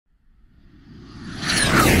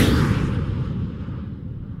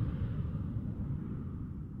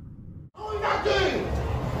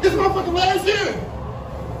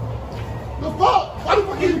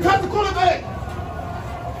He touched the quarterback.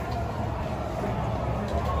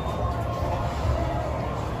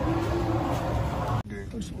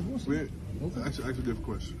 That's a different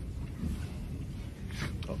question.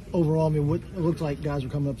 Overall, I mean, what it looked like guys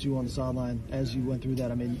were coming up to you on the sideline as you went through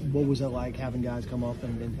that. I mean, what was that like having guys come up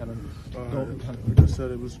and kind of like I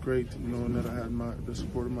said, it was great knowing that I had the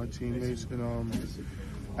support of my teammates, and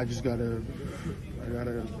I gotta,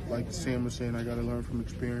 like Sam was saying, I gotta learn from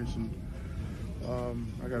experience, and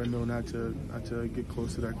I gotta know not to get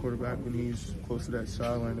close to that quarterback when he's close to that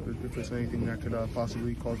sideline. If it's anything that could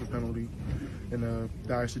possibly cause a penalty in a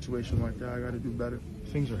dire situation like that, I gotta do better.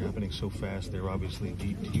 Things are happening so fast there, obviously.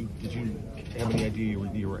 Did you have any idea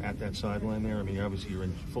you were at that sideline there? I mean, obviously you're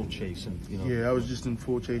in full chase, and you know. Yeah, I was just in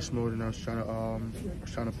full chase mode, and I was trying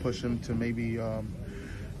to push him to maybe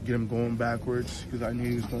get him going backwards, because I knew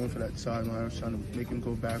he was going for that sideline. I was trying to make him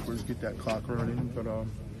go backwards, get that clock running, but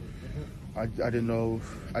I didn't know.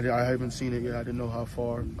 I haven't seen it yet. I didn't know how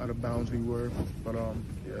far out of bounds we were, but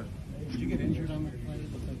yeah. Did you get injured on that play?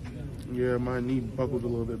 Yeah, my knee buckled a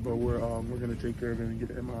little bit, but we're gonna take care of it and get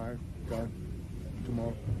an MRI done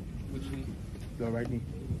tomorrow. Which knee? The right knee.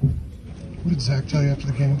 What did Zach tell you after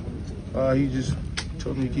the game? He just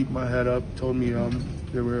told me to keep my head up. Told me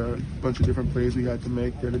there were a bunch of different plays we had to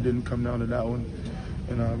make that it didn't come down to that one,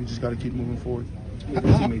 and we just got to keep moving forward. What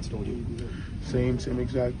your teammates told you? Same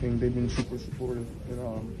exact thing. They've been super supportive,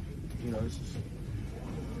 and you know, it's just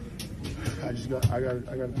I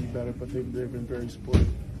gotta be better, but they've been very supportive.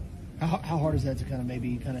 How hard is that to kind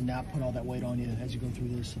of not put all that weight on you as you go through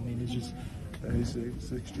this? I mean, it's just.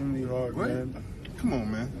 It's extremely hard, what? man. Come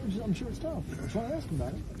on, man. I'm sure it's tough. That's why I asked him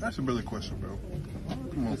about it. That's a brilliant question, bro.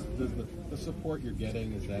 Come on. Does the support you're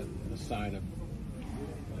getting, is that a sign of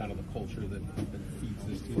kind of the culture that feeds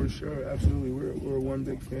this team? For sure, absolutely. We're one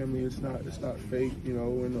big family. It's not fake, you know.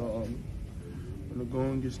 When the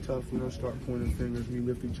going gets tough, we don't start pointing fingers. We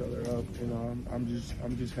lift each other up, and I'm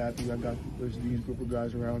just happy I got these group of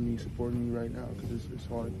guys around me supporting me right now, because it's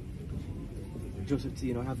hard. Joseph,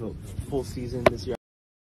 to have a full season this year.